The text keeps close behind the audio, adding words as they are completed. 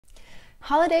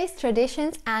Holidays,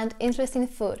 traditions, and interesting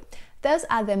food. Those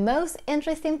are the most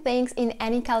interesting things in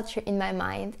any culture in my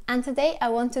mind. And today I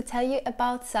want to tell you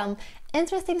about some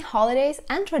interesting holidays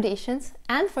and traditions,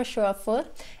 and for sure food,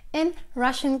 in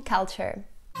Russian culture.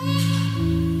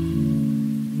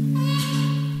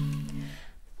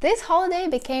 This holiday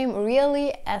became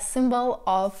really a symbol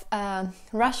of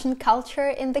Russian culture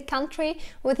in the country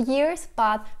with years,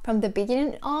 but from the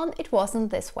beginning on it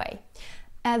wasn't this way.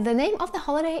 The name of the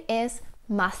holiday is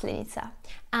Maslenitsa,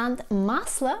 and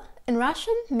masla in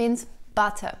Russian means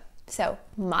butter. So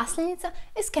Maslenitsa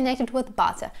is connected with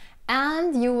butter,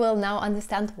 and you will now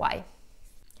understand why.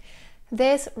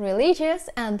 This religious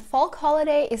and folk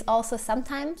holiday is also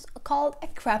sometimes called a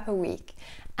crapper week,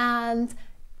 and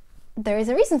there is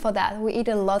a reason for that. We eat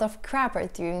a lot of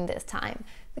crapper during this time.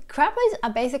 The crappers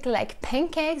are basically like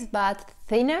pancakes but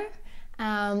thinner,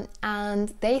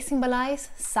 and they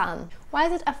symbolize sun. Why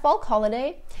is it a folk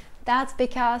holiday? That's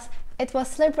because it was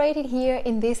celebrated here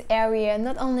in this area,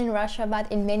 not only in Russia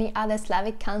but in many other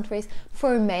Slavic countries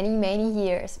for many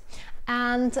years.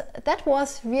 And that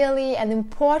was really an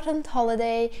important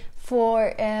holiday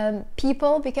for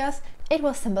people because it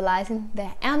was symbolizing the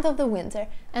end of the winter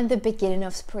and the beginning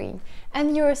of spring.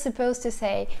 And you're supposed to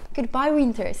say, goodbye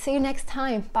winter, see you next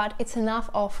time, but it's enough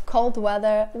of cold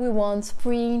weather, we want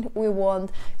spring, we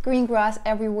want green grass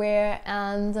everywhere,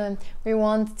 and we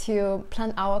want to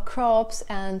plant our crops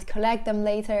and collect them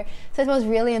later. So it was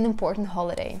really an important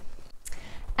holiday.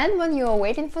 And when you're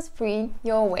waiting for spring,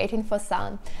 you're waiting for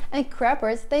sun. And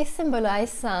crappers, they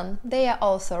symbolize sun. They are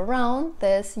also round,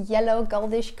 this yellow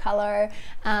goldish color,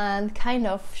 and kind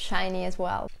of shiny as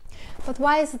well. But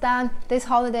why is then this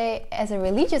holiday as a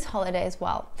religious holiday as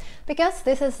well? Because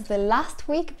this is the last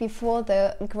week before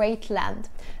the Great Lent.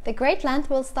 The Great Lent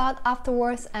will start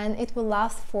afterwards, and it will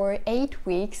last for 8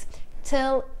 weeks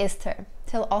till Easter,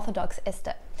 till Orthodox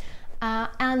Easter.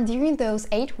 And during those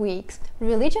 8 weeks,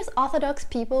 religious Orthodox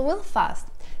people will fast.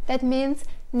 That means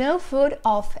no food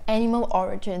of animal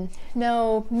origin,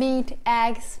 no meat,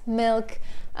 eggs, milk,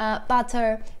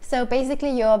 butter. So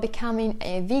basically you're becoming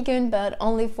a vegan, but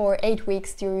only for 8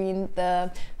 weeks during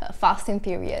the fasting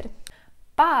period.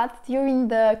 But during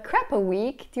the crapper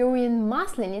week, during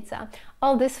Maslenitsa,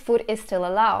 all this food is still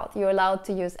allowed. You're allowed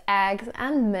to use eggs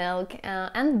and milk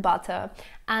and butter,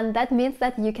 and that means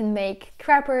that you can make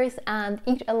crappers and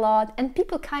eat a lot, and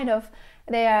people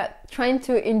they are trying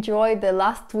to enjoy the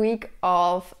last week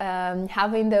of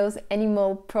having those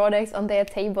animal products on their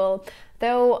table,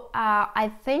 though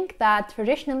I think that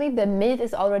traditionally the meat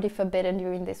is already forbidden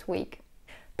during this week.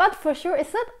 But for sure,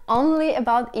 it's not only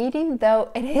about eating,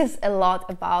 though it is a lot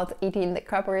about eating the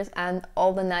crappers and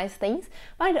all the nice things,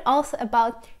 but it's also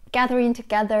about gathering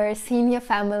together, seeing your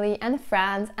family and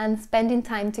friends, and spending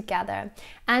time together.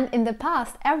 And in the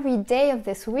past, every day of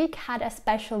this week had a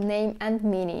special name and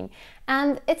meaning.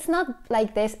 And it's not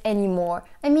like this anymore.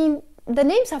 I mean, the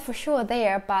names are for sure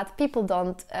there, but people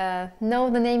don't know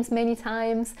the names many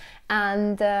times,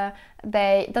 and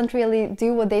they don't really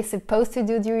do what they're supposed to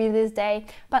do during this day.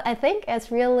 But I think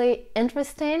it's really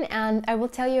interesting, and I will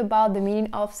tell you about the meaning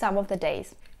of some of the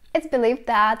days. It's believed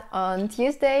that on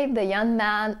Tuesday the young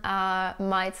man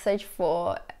might search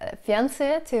for a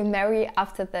fiancé to marry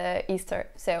after the Easter.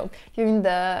 So during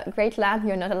the Great Lent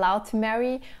you're not allowed to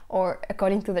marry, or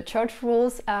according to the church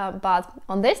rules, but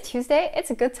on this Tuesday it's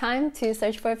a good time to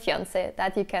search for a fiancé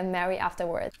that you can marry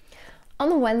afterwards.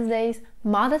 On Wednesdays,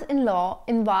 mothers-in-law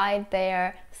invite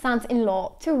their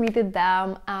sons-in-law to visit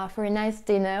them for a nice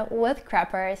dinner with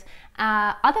crappers.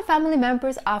 Other family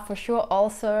members are for sure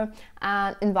also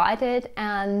invited,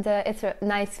 and it's a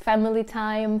nice family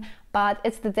time, but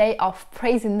it's the day of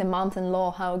praising the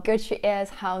mom-in-law, how good she is,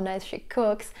 how nice she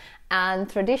cooks. And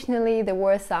traditionally there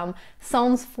were some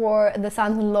songs for the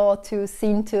sons-in-law to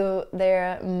sing to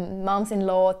their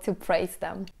moms-in-law to praise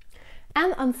them.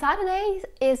 And on Saturdays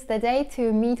is the day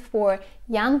to meet for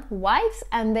young wives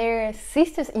and their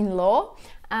sisters-in-law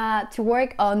to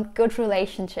work on good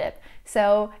relationship.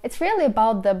 So it's really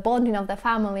about the bonding of the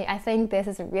family. I think this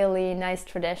is a really nice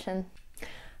tradition.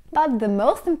 But the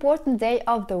most important day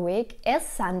of the week is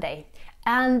Sunday.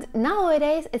 And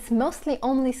nowadays it's mostly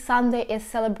only Sunday is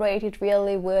celebrated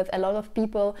really, with a lot of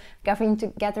people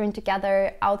gathering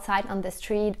together outside on the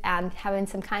street and having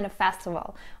some kind of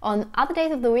festival. On other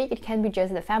days of the week it can be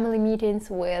just the family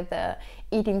meetings with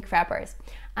eating crappers.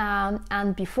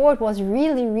 And before it was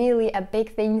really a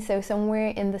big thing, so somewhere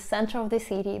in the center of the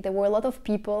city there were a lot of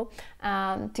people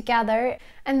together,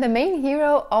 and the main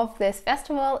hero of this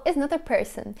festival is not a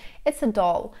person, it's a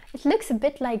doll. It looks a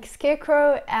bit like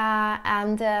Scarecrow,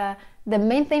 and the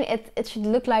main thing, it should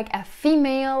look like a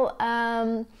female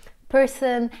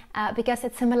person because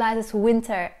it symbolizes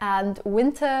winter, and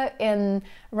winter in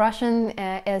Russian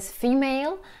is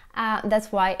female.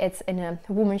 That's why it's in a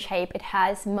woman shape. It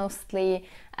has mostly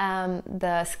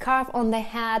the scarf on the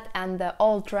head and the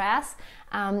old dress,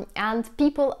 and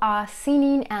people are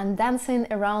singing and dancing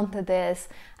around this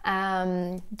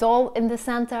doll in the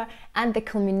center, and the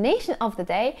culmination of the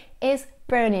day is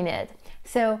burning it.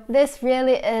 So this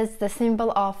really is the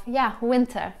symbol of, yeah,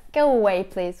 winter. Go away,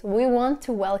 please. We want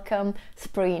to welcome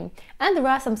spring. And there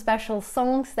are some special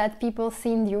songs that people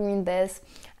sing during this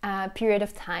period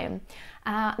of time.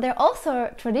 There are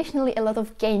also traditionally a lot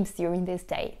of games during this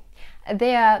day.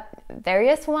 There are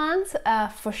various ones.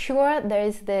 For sure, there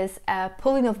is this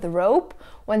pulling of the rope,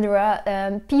 when there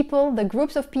are people, the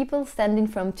groups of people standing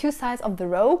from two sides of the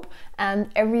rope, and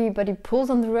everybody pulls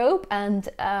on the rope, and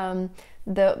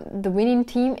the winning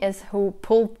team is who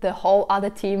pulled the whole other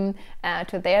team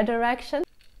to their direction.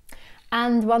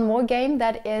 And one more game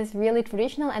that is really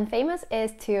traditional and famous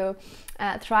is to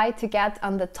try to get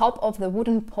on the top of the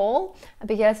wooden pole,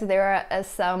 because there are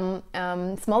some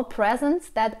small presents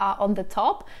that are on the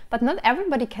top, but not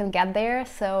everybody can get there,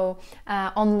 so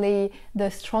only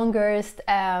the strongest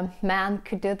man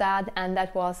could do that, and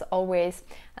that was always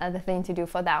the thing to do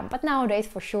for them. But nowadays,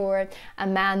 for sure,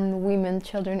 men, women,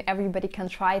 children, everybody can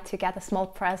try to get a small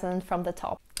present from the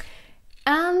top.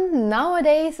 And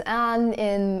nowadays, and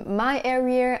in my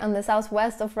area on the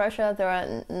southwest of Russia, there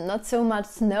are not so much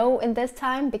snow in this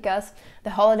time, because the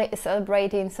holiday is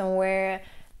celebrating somewhere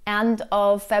end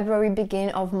of February,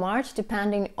 beginning of March,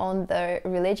 depending on the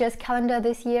religious calendar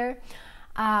this year.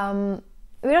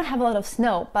 We don't have a lot of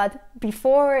snow, but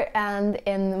before and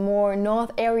in more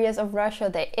north areas of Russia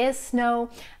there is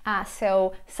snow,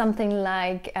 so something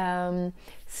like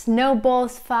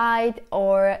snowballs fight,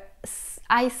 or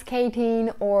ice skating,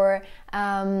 or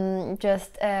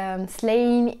just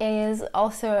sleighing is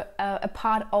also a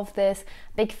part of this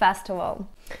big festival.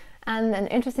 And an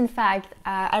interesting fact,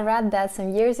 I read that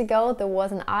some years ago there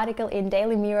was an article in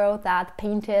Daily Mirror that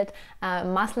painted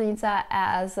Maslenitsa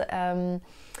as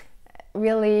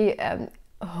really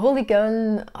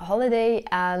hooligan holiday,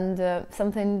 and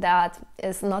something that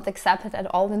is not accepted at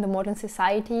all in the modern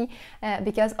society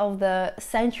because of the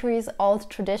centuries old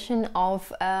tradition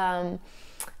of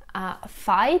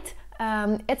fight.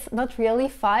 It's not really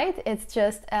fight, it's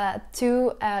just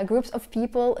two groups of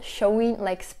people showing,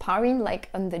 like sparring, like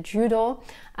on the judo,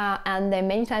 and they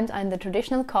many times are in the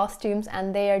traditional costumes,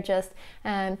 and they are just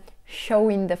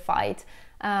showing the fight.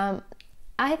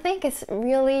 I think it's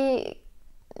really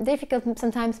difficult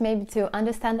sometimes maybe to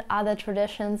understand other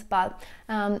traditions, but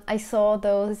I saw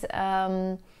those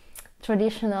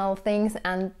traditional things,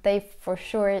 and they for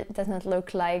sure does not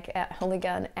look like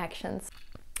hooligan actions.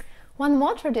 One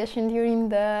more tradition during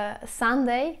the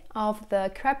Sunday of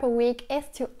the Crepe week is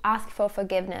to ask for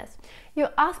forgiveness. You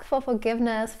ask for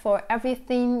forgiveness for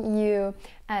everything you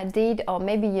did, or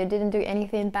maybe you didn't do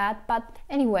anything bad, but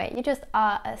anyway, you just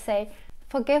say,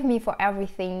 forgive me for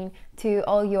everything, to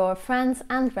all your friends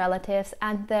and relatives,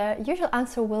 and the usual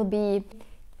answer will be,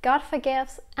 God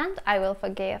forgives and I will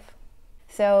forgive.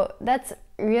 So that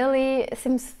really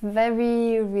seems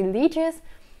very religious,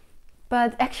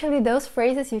 but actually those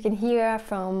phrases you can hear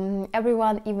from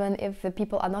everyone, even if the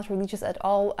people are not religious at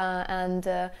all, and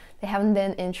they haven't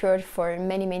been in church for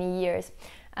many years.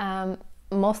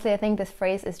 Mostly I think this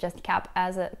phrase is just kept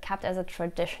as a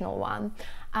traditional one.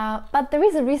 But there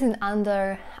is a reason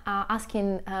under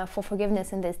asking for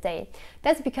forgiveness in this day.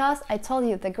 That's because I told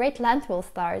you the Great Lent will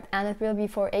start, and it will be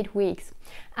for 8 weeks.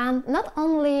 And not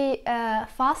only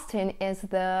fasting is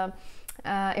the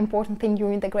important thing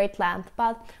during the Great Lent,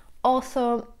 but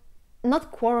also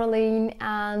not quarreling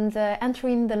and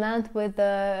entering the Lent with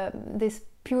this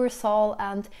pure soul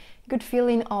and good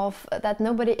feeling of that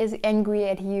nobody is angry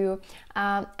at you,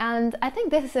 and I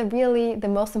think this is really the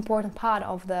most important part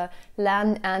of the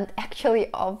Lent, and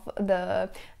actually of the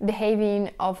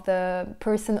behaving of the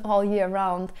person all year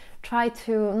round. Try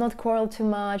to not quarrel too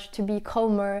much, to be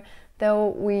calmer, though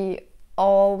we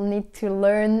all need to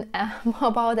learn more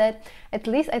about it. At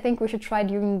least I think we should try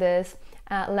during this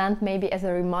Lent, maybe as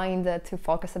a reminder to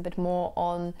focus a bit more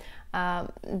on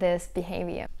this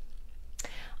behavior.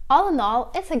 All in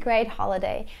all, it's a great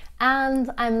holiday, and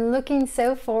I'm looking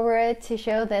so forward to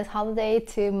show this holiday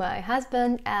to my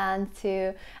husband and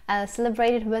to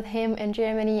celebrate it with him in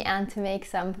Germany and to make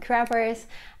some crepers.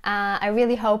 I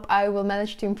really hope I will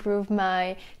manage to improve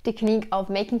my technique of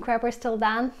making crepers till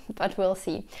then, but we'll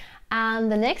see. And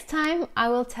the next time I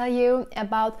will tell you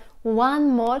about one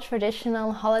more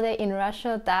traditional holiday in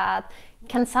Russia that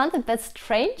can sound a bit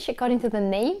strange according to the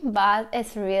name, but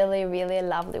it's really a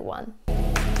lovely one.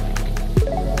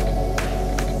 Bye!